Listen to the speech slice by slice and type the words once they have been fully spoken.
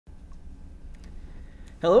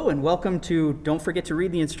Hello and welcome to Don't Forget to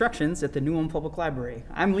Read the Instructions at the New Ulm Public Library.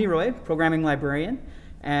 I'm Leroy, programming librarian,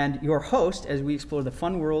 and your host as we explore the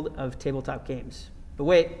fun world of tabletop games. But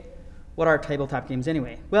wait, what are tabletop games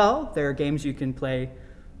anyway? Well, they're games you can play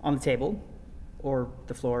on the table, or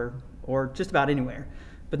the floor, or just about anywhere.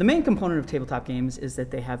 But the main component of tabletop games is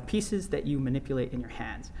that they have pieces that you manipulate in your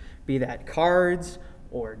hands, be that cards,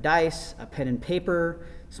 or dice, a pen and paper,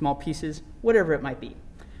 small pieces, whatever it might be.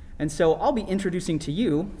 And so I'll be introducing to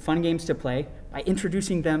you fun games to play by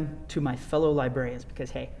introducing them to my fellow librarians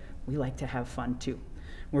because, hey, we like to have fun too.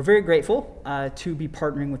 We're very grateful to be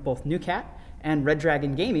partnering with both New Cat and Red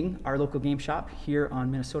Dragon Gaming, our local game shop here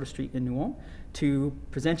on Minnesota Street in New Ulm, to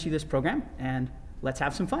present you this program, and let's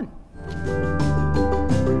have some fun.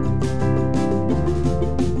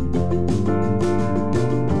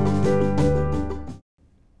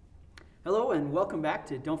 Hello and welcome back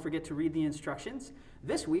to Don't Forget to Read the Instructions.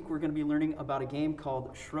 This week we're going to be learning about a game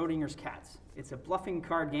called Schrodingers Cats. It's a bluffing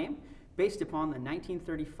card game based upon the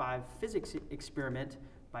 1935 physics experiment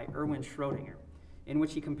by Erwin Schrödinger, in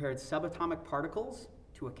which he compared subatomic particles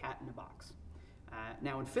to a cat in a box.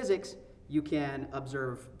 Now in physics, you can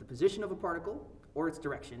observe the position of a particle or its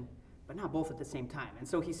direction, but not both at the same time. And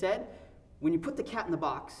so he said, when you put the cat in the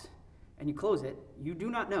box and you close it, you do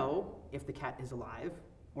not know if the cat is alive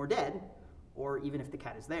or dead, or even if the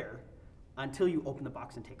cat is there, until you open the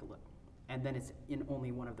box and take a look. And then it's in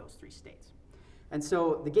only one of those three states. And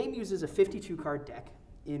so the game uses a 52-card deck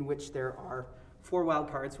in which there are 4 wild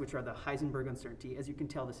cards, which are the Heisenberg uncertainty. As you can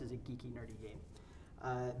tell, this is a geeky, nerdy game.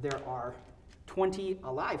 There are 20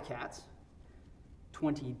 alive cats,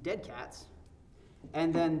 20 dead cats,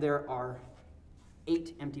 and then there are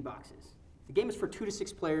 8 empty boxes. The game is for 2 to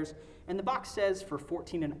 6 players, and the box says for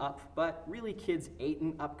 14 and up, but really kids 8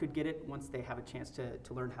 and up could get it once they have a chance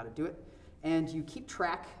to learn how to do it. And you keep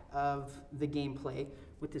track of the gameplay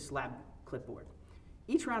with this lab clipboard.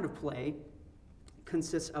 Each round of play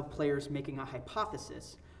consists of players making a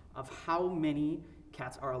hypothesis of how many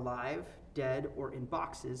cats are alive, dead, or in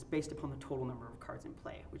boxes based upon the total number of cards in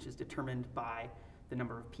play, which is determined by the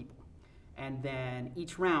number of people. And then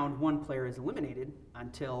each round, one player is eliminated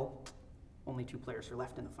until only 2 players are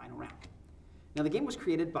left in the final round. Now the game was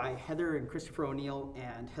created by Heather and Christopher O'Neill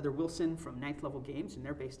and Heather Wilson from 9th Level Games, and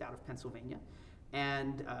they're based out of Pennsylvania.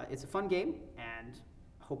 And it's a fun game, and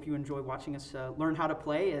I hope you enjoy watching us learn how to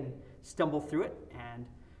play and stumble through it. And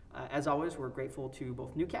as always, we're grateful to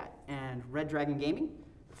both New Cat and Red Dragon Gaming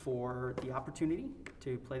for the opportunity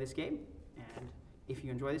to play this game. And if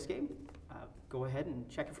you enjoy this game, go ahead and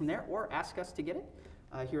check it from there, or ask us to get it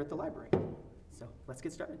here at the library. So let's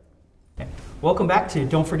get started. Okay. Welcome back to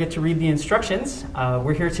Don't Forget to Read the Instructions.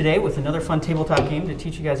 We're here today with another fun tabletop game to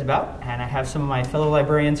teach you guys about, and I have some of my fellow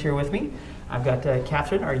librarians here with me. I've got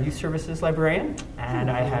Catherine, our Youth Services librarian,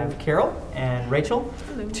 and I have Carol and Rachel,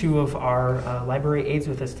 2 of our library aides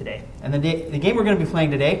with us today. And the game we're going to be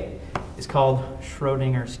playing today is called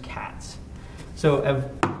Schrodingers Cats.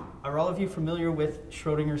 So are all of you familiar with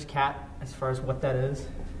Schrodinger's cat as far as what that is?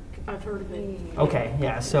 I've heard of it. Okay,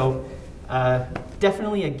 yeah, so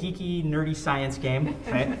definitely a geeky, nerdy science game,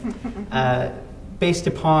 right? Based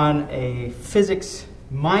upon a physics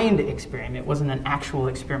mind experiment. It wasn't an actual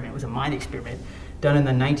experiment, it was a mind experiment done in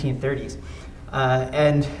the 1930s.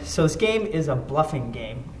 And so this game is a bluffing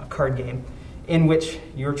game, a card game, in which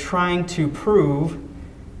you're trying to prove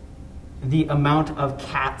the amount of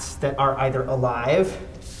cats that are either alive,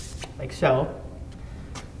 like so,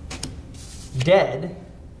 dead,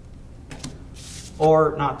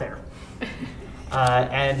 or not there.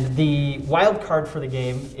 And the wild card for the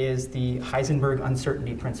game is the Heisenberg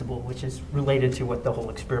uncertainty principle, which is related to what the whole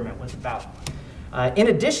experiment was about. In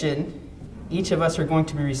addition, each of us are going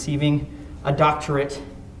to be receiving a doctorate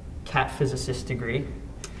Cat Physicist degree.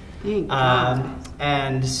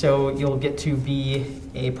 And so you'll get to be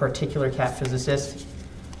a particular cat physicist.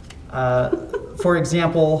 For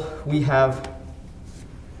example, we have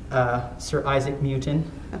Sir Isaac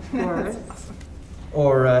Newton. Of course.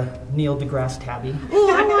 Or Neil deGrasse Tabby.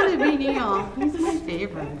 Oh, I want to be Neil. He's my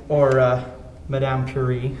favorite. Or Madame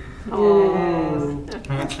Curie. Oh.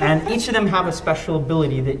 And each of them have a special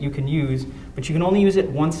ability that you can use, but you can only use it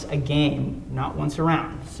once a game, not once a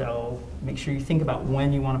round. So make sure you think about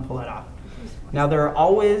when you want to pull it off. Now there are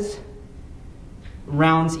always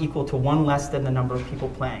rounds equal to 1 less than the number of people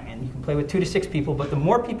playing. And you can play with 2 to 6 people, but the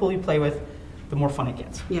more people you play with, the more fun it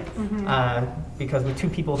gets. Yes. Because with 2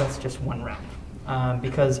 people, that's just 1 round.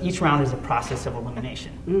 Because each round is a process of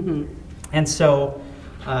elimination. And so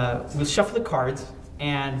we'll shuffle the cards,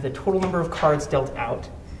 and the total number of cards dealt out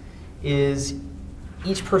is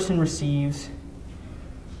each person receives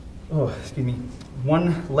excuse me,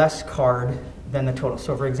 one less card than the total.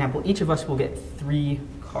 So for example, each of us will get 3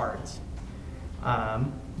 cards.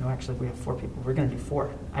 No, actually, we have 4 people. We're going to do 4.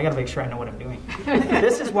 I got to make sure I know what I'm doing.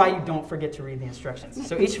 This is why you don't forget to read the instructions.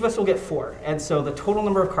 So each of us will get 4. And so the total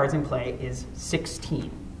number of cards in play is 16.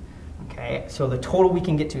 Okay, so the total we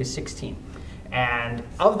can get to is 16. And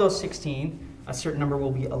of those 16, a certain number will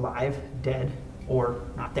be alive, dead, or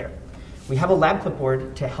not there. We have a lab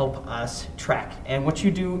clipboard to help us track. And what you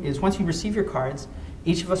do is once you receive your cards,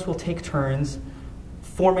 each of us will take turns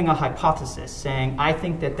forming a hypothesis, saying, I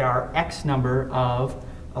think that there are X number of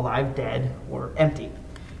alive, dead, or empty.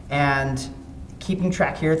 And keeping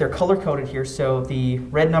track here, they're color-coded here, so the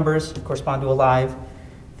red numbers correspond to alive,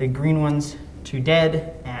 the green ones to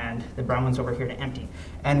dead, and the brown ones over here to empty.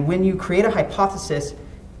 And when you create a hypothesis,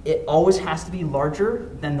 it always has to be larger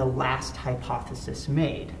than the last hypothesis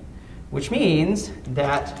made, which means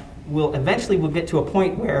that we'll get to a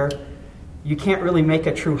point where you can't really make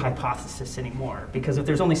a true hypothesis anymore, because if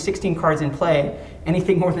there's only 16 cards in play,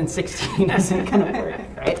 anything more than 16 isn't going to work,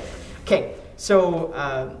 right? Okay, so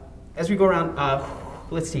as we go around,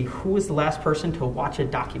 let's see, who was the last person to watch a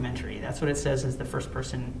documentary? That's what it says as the first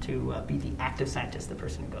person to be the active scientist, the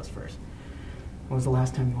person who goes first. When was the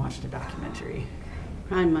last time you watched a documentary?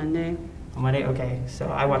 On Monday. On Monday? Okay, so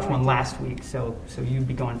I watched one last week, so you'd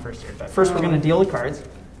be going first here. But first we're going to deal the cards.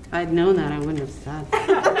 If I'd known that, I wouldn't have said.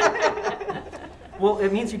 Well,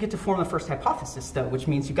 it means you get to form the first hypothesis, though, which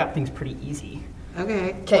means you got things pretty easy.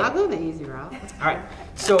 Okay, I'll go the easy route. All right,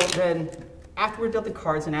 so then after we've dealt the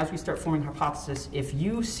cards and as we start forming hypothesis, if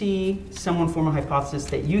you see someone form a hypothesis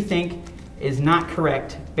that you think is not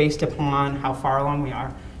correct based upon how far along we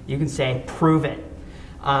are, you can say, prove it.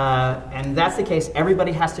 And that's the case,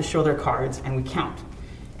 everybody has to show their cards and we count.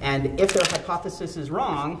 And if their hypothesis is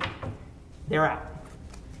wrong, they're out.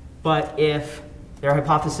 But if their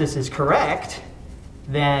hypothesis is correct,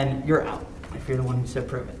 then you're out, if you're the one who said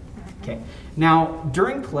prove it. Okay. Now,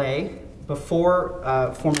 during play, before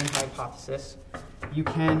forming a hypothesis, you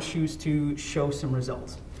can choose to show some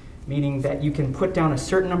results, meaning that you can put down a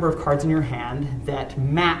certain number of cards in your hand that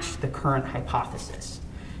match the current hypothesis.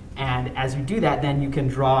 And as you do that, then you can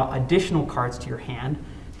draw additional cards to your hand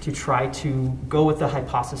to try to go with the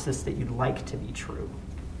hypothesis that you'd like to be true.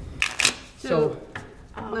 So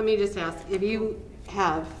let me just ask, if you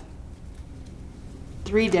have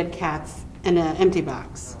 3 dead cats in an empty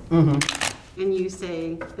box, and you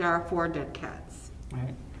say there are 4 dead cats.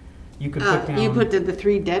 Right. You could put down... You put the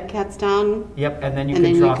 3 dead cats down? Yep, and then you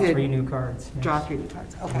could draw 3 new cards. Yes. Draw 3 new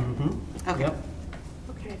cards, okay. Okay. Yep.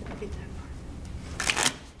 Okay, I get that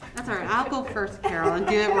part. That's all right, I'll go first, Carol, and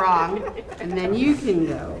do it wrong, and then you can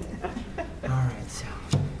go. All right, so...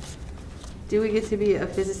 Do we get to be a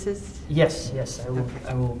physicist? Yes, I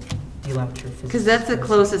will deal out your physics. Because that's the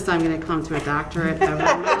closest I'm going to come to a doctorate ever in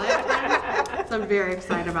my lifetime. So I'm very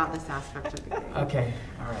excited about this aspect of the game. Okay,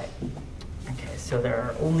 all right. Okay, so there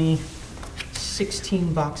are only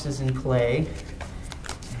 16 boxes in play.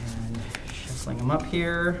 And shuffling them up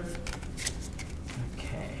here.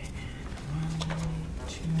 Okay. 1,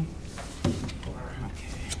 2, 4.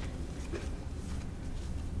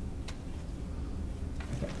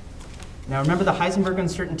 Okay. Now remember, the Heisenberg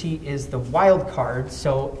uncertainty is the wild card,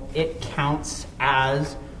 so it counts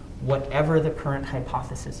as whatever the current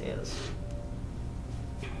hypothesis is.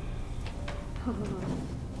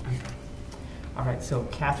 All right, so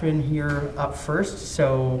Catherine here up first.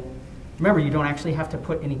 So remember, you don't actually have to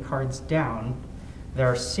put any cards down. There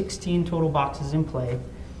are 16 total boxes in play.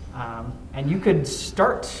 And you could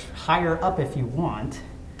start higher up if you want,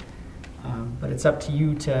 but it's up to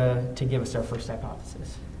you to give us our first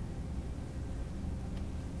hypothesis.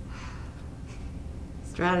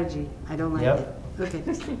 Strategy. I don't like it. Okay.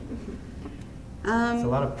 There's a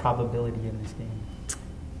lot of probability in this game.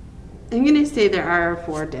 I'm going to say there are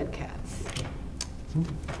 4 dead cats.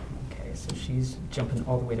 Okay, so she's jumping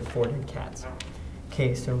all the way to 4 dead cats.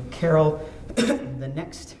 Okay, so Carol, the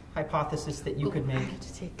next hypothesis that you could make. I have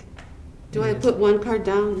to take. Do I put 1 card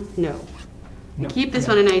down? No. No. Keep this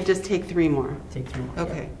one and I just take 3 more. Take 3 more.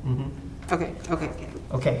 Okay. Yeah. Mm-hmm. Okay.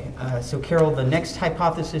 Okay, so Carol, the next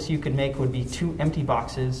hypothesis you could make would be 2 empty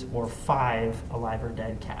boxes or 5 alive or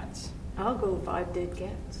dead cats. I'll go 5 dead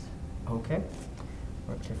cats. Okay,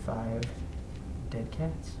 we're up to 5 dead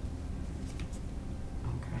cats.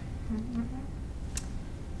 Okay.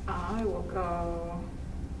 I will go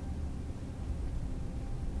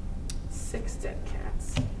 6 dead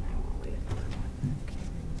cats. I will leave another one.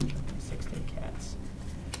 Okay, 6 dead cats.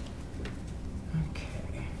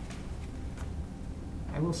 Okay.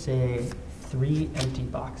 I will say 3 empty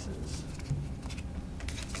boxes.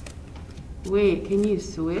 Wait, can you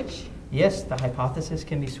switch? Yes, the hypothesis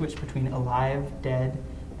can be switched between alive, dead,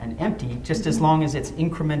 and empty, just as long as it's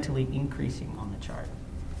incrementally increasing on the chart.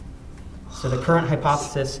 So the current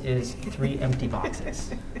hypothesis is 3 empty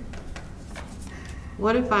boxes.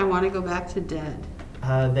 What if I want to go back to dead?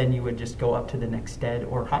 Then you would just go up to the next dead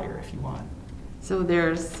or higher if you want. So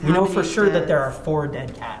there's. We know how for many sure that there deads? are 4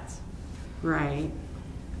 dead cats. Right.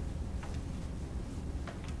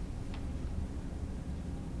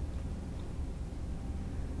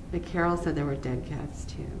 But Carol said there were dead cats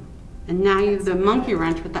too. And now you have the monkey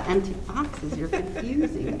wrench with the empty boxes. You're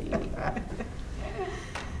confusing me.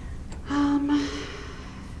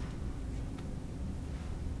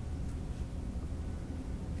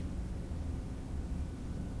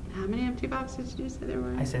 How many empty boxes did you say there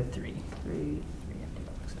were? I said 3. 3. 3 empty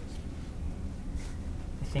boxes.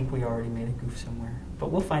 I think we already made a goof somewhere,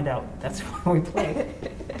 but we'll find out. That's why we play.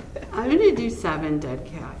 I'm going to do 7 dead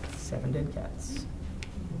cats. 7 dead cats.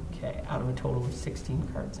 Okay, out of a total of 16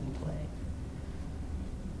 cards in play.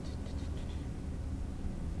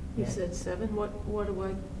 You said 7.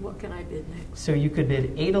 What can I bid next? So you could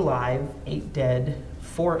bid 8 alive, 8 dead,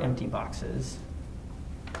 4 empty boxes.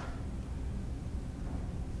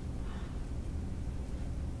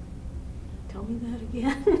 Tell me that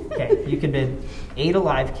again. Okay, you could bid 8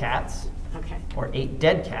 alive cats, Okay. or 8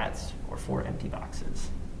 dead cats, or 4 empty boxes.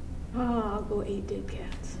 I'll go 8 dead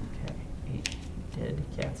cats. Okay, 8 dead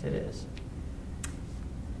cats it is.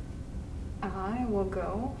 I will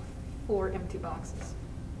go 4 empty boxes.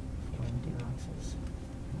 4 empty boxes.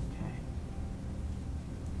 Okay.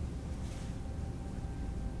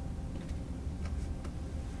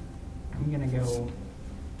 I'm gonna go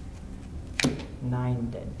 9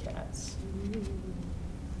 dead cats.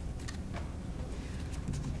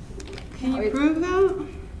 Can you prove that?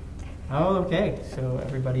 Oh, okay. So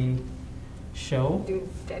everybody show. Do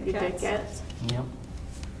dead Dead cats. cats. Yep,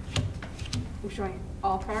 We're showing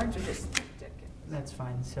all cards or just dead cats? that's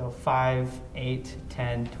fine. So 5, 8,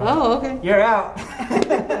 10, 12. Oh, okay. You're out.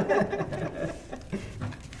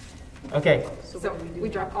 Okay. So we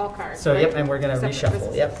drop all cards. So right? yep, and we're gonna Except for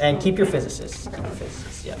reshuffle. Yep, physicists. and keep your Okay. physicists. Keep your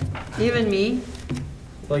physicists. Yep. Even me?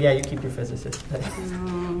 Well, yeah, you keep your physicist.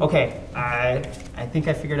 Okay, I think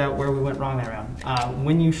I figured out where we went wrong that round.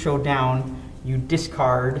 When you show down, you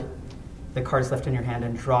discard the cards left in your hand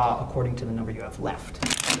and draw according to the number you have left.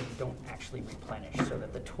 So you don't actually replenish, so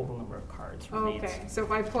that the total number of cards remains. Okay, so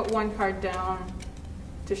if I put 1 card down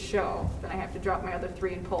to show, then I have to drop my other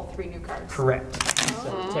 3 and pull 3 new cards. Correct. So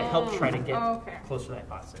to help try to get Okay. closer to the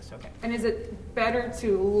hypothesis. Okay. And is it better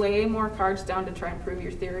to lay more cards down to try and prove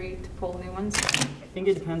your theory to pull new ones? I think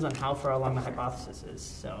it depends on how far along the hypothesis is.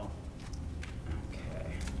 So. Okay.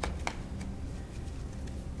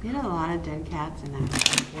 We had a lot of dead cats in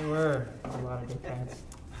that. There were a lot of good cards.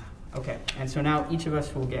 Okay, and so now each of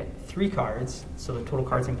us will get 3 cards, so the total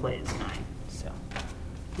cards in play is 9. So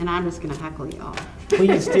And I'm just going to heckle y'all.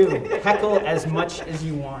 please do heckle as much as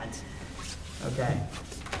you want. Okay.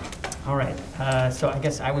 All right. So I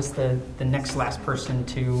guess I was the next last person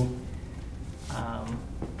to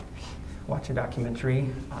watch a documentary.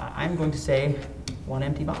 I'm going to say 1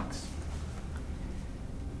 empty box.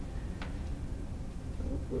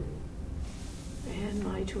 And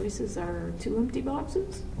my choices are 2 empty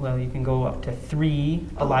boxes. Well, you can go up to 3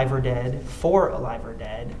 alive or dead, 4 alive or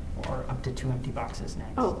dead, or up to 2 empty boxes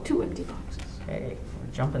next. Oh, 2 empty boxes. Okay,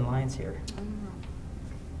 we're jumping lines here.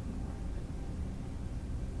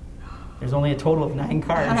 There's only a total of 9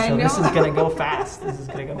 cards, I so this is know. going to go fast. This is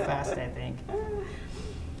going to go fast, I think.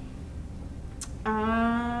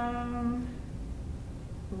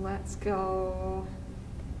 Let's go.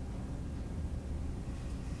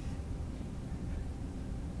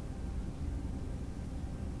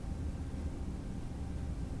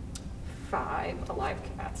 Five alive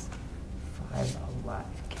cats. 5 alive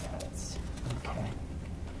cats. Okay.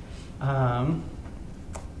 I'm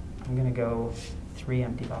going to go 3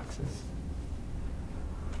 empty boxes.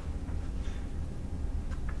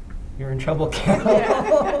 You're in trouble,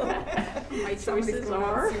 Carol. My Somebody's choices going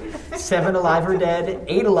are. on. 7 alive or dead,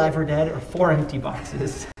 8 alive or dead, or 4 empty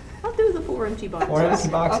boxes. I'll do the 4 empty boxes. 4 empty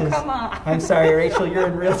boxes. Oh, come on. I'm sorry, Rachel, you're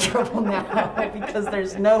in real trouble now because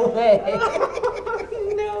there's no way.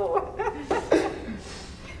 No.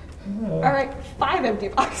 All right, 5 empty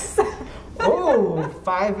boxes. Oh,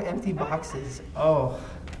 5 empty boxes. Oh.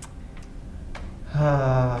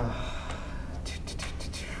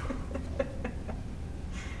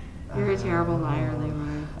 You're a terrible liar, Leroy.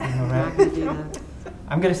 I know, I'm right? not going to do that.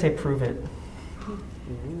 I'm going to say prove it.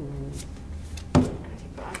 Empty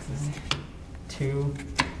boxes. 2,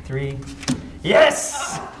 3.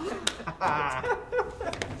 Yes!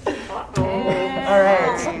 All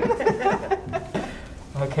right.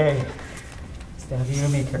 Okay. It's down to you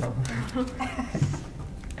and me, Carol.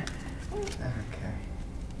 Okay.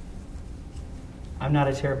 I'm not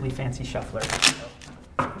a terribly fancy shuffler.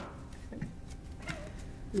 So.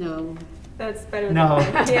 No. That's better than No.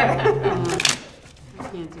 mine. Yeah. I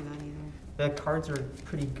can't do that either. The cards are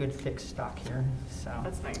pretty good thick stock here, so.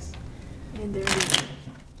 That's nice. And there we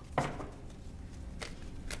go.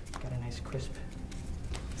 Got a nice crisp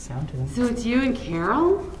sound to them. So it's you and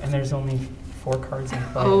Carol? And there's only 4 cards in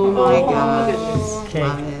play. Oh my Oh, gosh. goodness. Okay.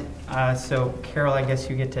 Love it. So Carol, I guess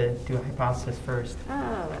you get to do a hypothesis first.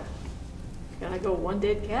 Gotta go one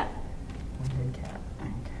dead cat. One dead cat.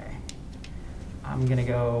 Okay. I'm gonna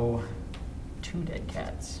go 2 dead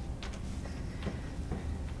cats.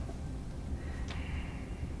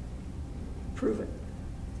 Prove it.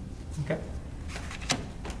 Okay.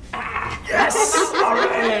 Yes! All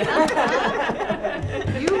right.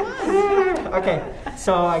 You won. Okay.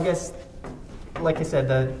 So I guess, like I said,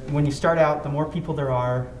 when you start out, the more people there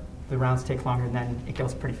are, the rounds take longer, and then it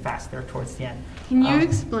goes pretty fast there towards the end. Can you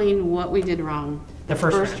explain what we did wrong? The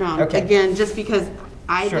first round. Okay. Again, just because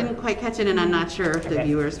I Sure. didn't quite catch it, and I'm not sure if the Okay.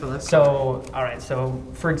 viewers will have. So, all right. So,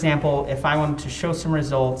 for example, if I wanted to show some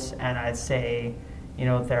results, and I'd say,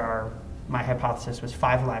 my hypothesis was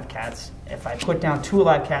 5 alive cats. If I put down 2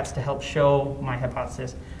 alive cats to help show my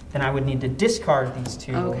hypothesis, then I would need to discard these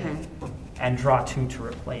 2 Okay. and draw 2 to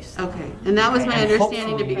replace them. Okay, and that was Okay, my and understanding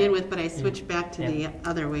to hopefully- begin with, but I switched back to Yeah. the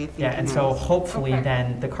other way. Yeah, and thinking so I was- hopefully Okay.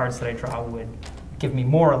 then the cards that I draw would give me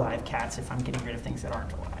more alive cats if I'm getting rid of things that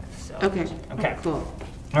aren't alive. So, Okay. Okay. Cool.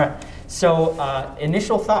 All right. So,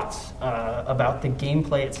 initial thoughts about the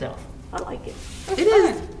gameplay itself. I like it. It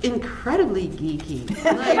is incredibly geeky.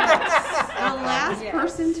 Like the last Yes.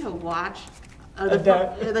 person to watch A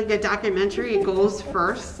a documentary goes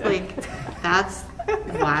first. Like that's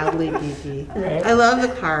wildly geeky. Right. I love the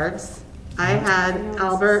cards. I had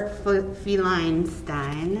Albert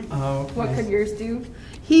Felinestein. Oh, What nice. could yours do?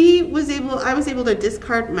 I was able to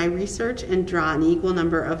discard my research and draw an equal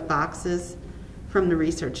number of boxes from the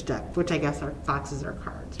research deck, which I guess are boxes or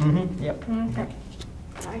cards. Yep. Okay.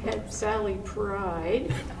 I had Sally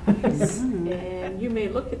Prride. And you may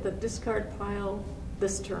look at the discard pile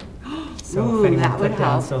this turn. So Ooh, if anyone that would put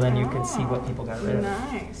down, help. so then you could see what people got rid of.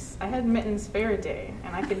 Nice. I had Mittens Faraday,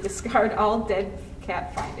 and I could discard all dead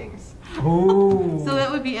cat findings. Ooh. So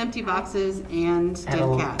that would be empty boxes and dead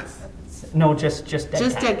a- cats. No, just dead Just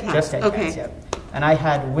cats. dead cats, Just dead okay. cats, yep. And I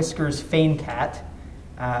had Whiskers Fein Cat,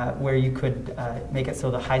 where you could make it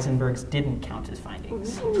so the Heisenbergs didn't count as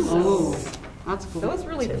findings. Oh, that's cool. Those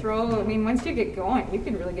really once you get going, you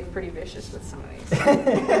can really get pretty vicious with some of these.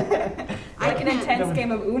 Like an can't- intense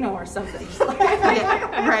game of Uno or something.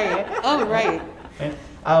 Yeah, right. Oh, right.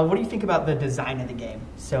 What do you think about the design of the game?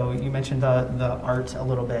 So you mentioned the art a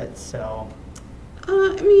little bit, so.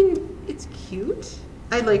 I mean, it's cute.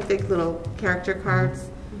 I like the little character cards.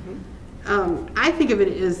 I think of it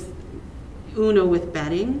as Uno with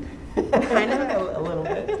betting, kind of. A little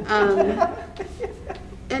bit.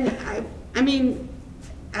 And I mean,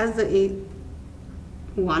 as a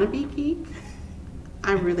wannabe geek,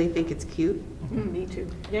 I really think it's cute. Me too.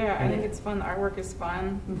 Yeah, I think it's fun. The artwork is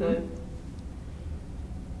fun. The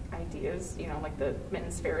ideas, like the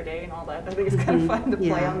Mittens Faraday and all that. I think it's kind of fun to play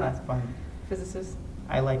Yeah. on the That's fun. physicist.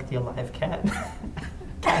 I like the alive cat.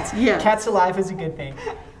 Yeah. Cats alive is a good thing.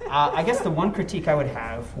 I guess the one critique I would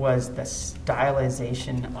have was the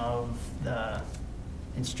stylization of the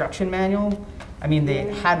instruction manual. I mean,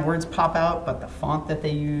 they had words pop out, but the font that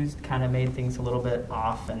they used kind of made things a little bit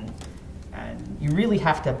off, and you really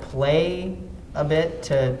have to play a bit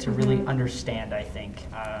to really understand, I think,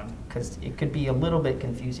 because it could be a little bit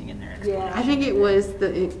confusing in there. Yeah. I think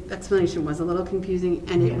the explanation was a little confusing,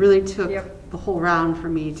 and it really took Yep. the whole round for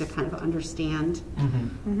me to kind of understand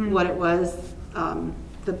what it was,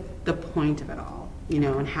 the point of it all,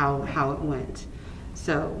 and how it went.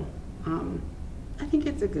 So, I think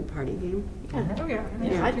it's a good party game. Oh, yeah.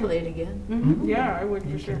 Yeah, I'd play it again. Yeah, I would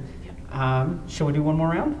for sure. Shall we do one more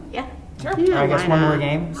round? Yeah. Sure. Yeah, Or I guess why one more not?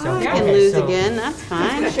 game. So, I can okay, lose so- again, that's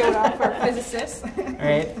fine. Showed off our physicists. All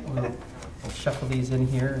right, we'll shuffle these in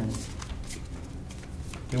here.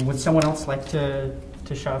 And would someone else like to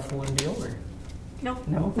shuffle and deal? Or? No.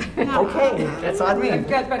 No? Okay, that's on me. I've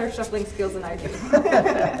got better shuffling skills than I do.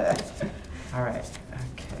 All right,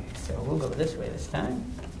 okay, so we'll go this way this time.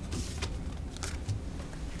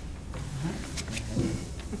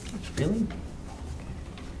 Really?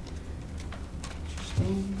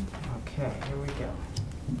 Interesting. Okay, here we go.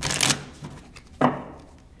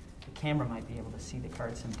 The camera might be able to see the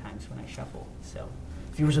card sometimes when I shuffle, so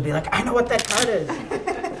viewers will be like, I know what that card is.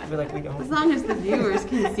 We're like, we don't. As long as the viewers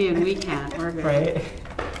can see and we can't, we're good. Right.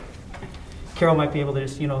 Carol might be able to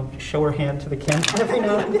just, show her hand to the camera every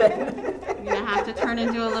now and then. You're gonna have to turn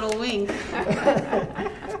into a little wink.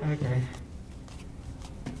 Okay.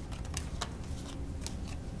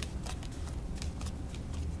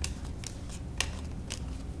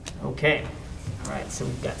 Okay. All right, so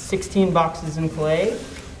we've got 16 boxes in play.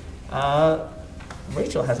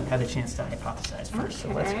 Rachel hasn't had a chance to hypothesize first, so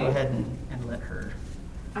let's go ahead and let her.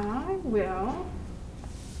 I will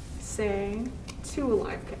say 2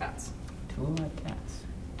 alive cats. 2 alive cats.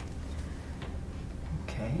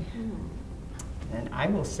 Okay. And I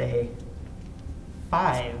will say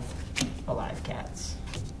 5 alive cats.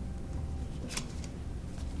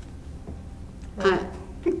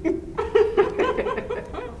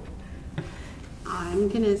 I'm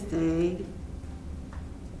gonna say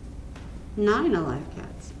 9 alive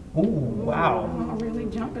cats. Ooh, wow. Oh, really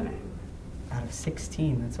jumping it. Out of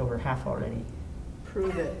 16, that's over half already.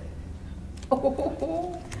 Prove it.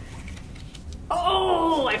 Oh,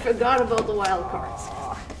 Oh, I forgot about the wild cards.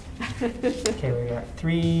 Okay, we got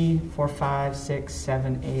 3, 4, 5, 6,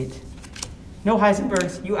 7, 8. No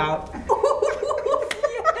Heisenbergs, you out. I'm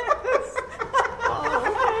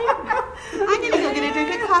gonna go get a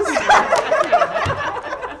drink of coffee.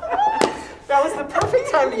 That was the perfect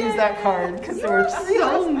time to use that card because there were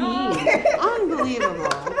So mean. Unbelievable.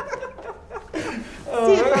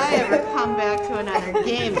 See if I ever come back to another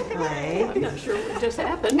game play. I'm not sure what just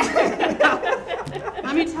happened.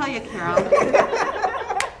 Let me tell you, Carol.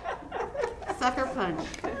 Sucker punch.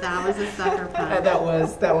 That was a sucker punch. That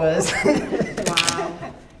was. Wow.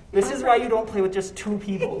 This is why you don't play with just 2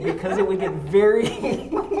 people because it would get very,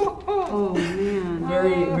 Oh, man.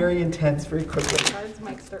 very intense very quickly. cards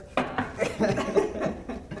might start flying.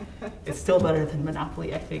 It's still better than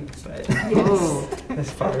Monopoly, I think, but Oh.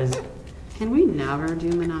 as far as Can we never do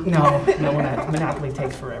Monopoly? no, Monopoly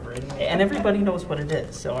takes forever anyway, and everybody knows what it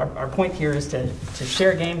is. So our point here is to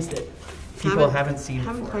share games that people haven't seen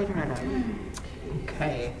Haven't before. quite heard of.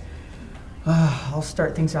 Okay, I'll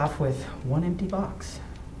start things off with 1 empty box.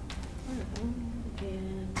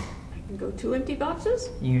 And I can go 2 empty boxes.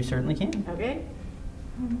 You certainly can. Okay.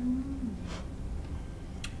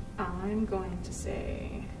 I'm going to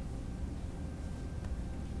say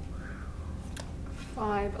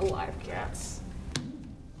 5 alive cats.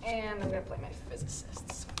 And I'm going to play my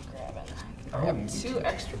physicist. So I'm grabbing. I can grab 2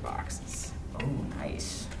 extra boxes. Oh,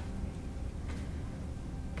 nice.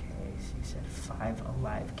 Okay, so you said 5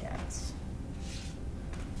 alive cats.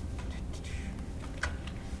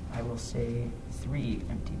 I will say 3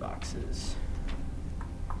 empty boxes.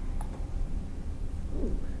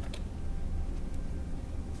 Ooh.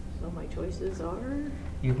 So my choices are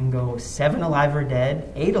You can go 7 alive or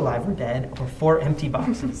dead, 8 alive or dead, or 4 empty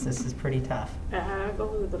boxes. This is pretty tough. I'll go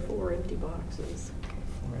with the 4 empty boxes. Okay,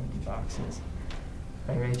 4 empty boxes.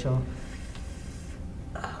 Right, Rachel?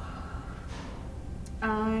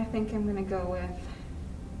 I think I'm going to go with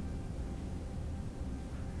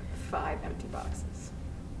 5 empty boxes.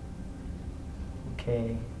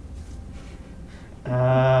 Okay.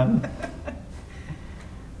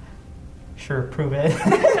 Sure, prove it.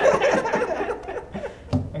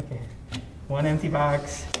 Okay. 1 empty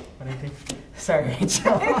box. 1 empty. Sorry,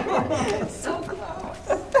 Rachel. So close.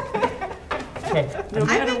 Okay. No I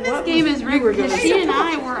matter think this what game is we rigged were because gonna she say. and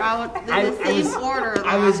I were out in the same order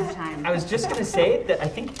last time. I was just gonna say that I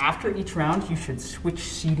think after each round you should switch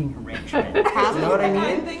seating arrangement. You know what I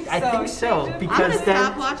mean? I think so. I'm because gonna then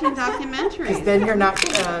stop watching documentaries. then you're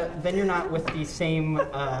not with the same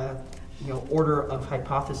order of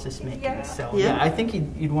hypothesis making. Yeah. So Yeah. I think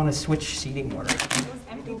you'd want to switch seating order. Those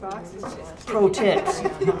empty boxes just Pro tips. I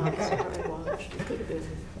watched. It could have been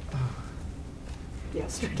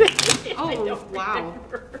yesterday. I Oh, don't wow.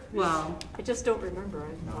 remember. Well, I just don't remember.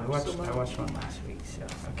 No, I watched so watched much. one last week. So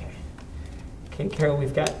okay. Okay, Carol,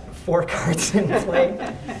 we've got 4 cards in play,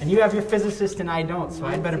 and you have your physicist and I don't, so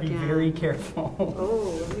I'd better be Once again. very careful.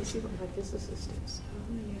 Oh, let me see what my physicist is.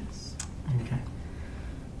 Oh, yes. Okay.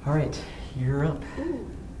 All right, you're up.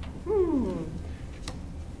 Ooh.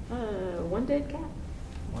 1 dead cat.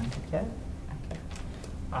 1 dead cat. Okay.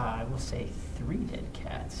 I will say 3 dead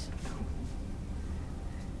cats.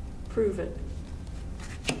 Prove it.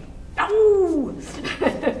 Oh!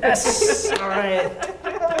 Yes. All right.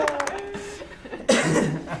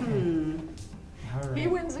 All He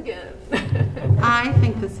right. wins again. I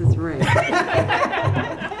think this is rigged.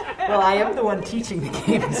 Well, I am the one teaching the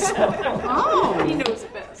game, so Oh, He knows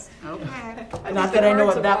best. okay. not that I know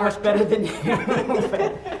it that much better than you.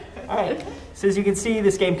 But, all right. So as you can see,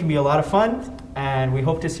 this game can be a lot of fun, and we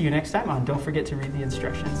hope to see you next time on Don't Forget to Read the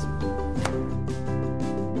Instructions.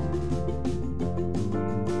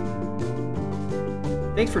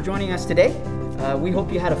 Thanks for joining us today. We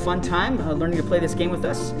hope you had a fun time learning to play this game with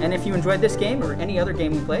us. And if you enjoyed this game or any other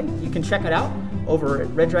game we play, you can check it out over at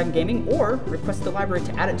Red Dragon Gaming or request the library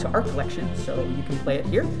to add it to our collection so you can play it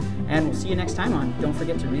here. And we'll see you next time on Don't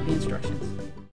Forget to Read the Instructions.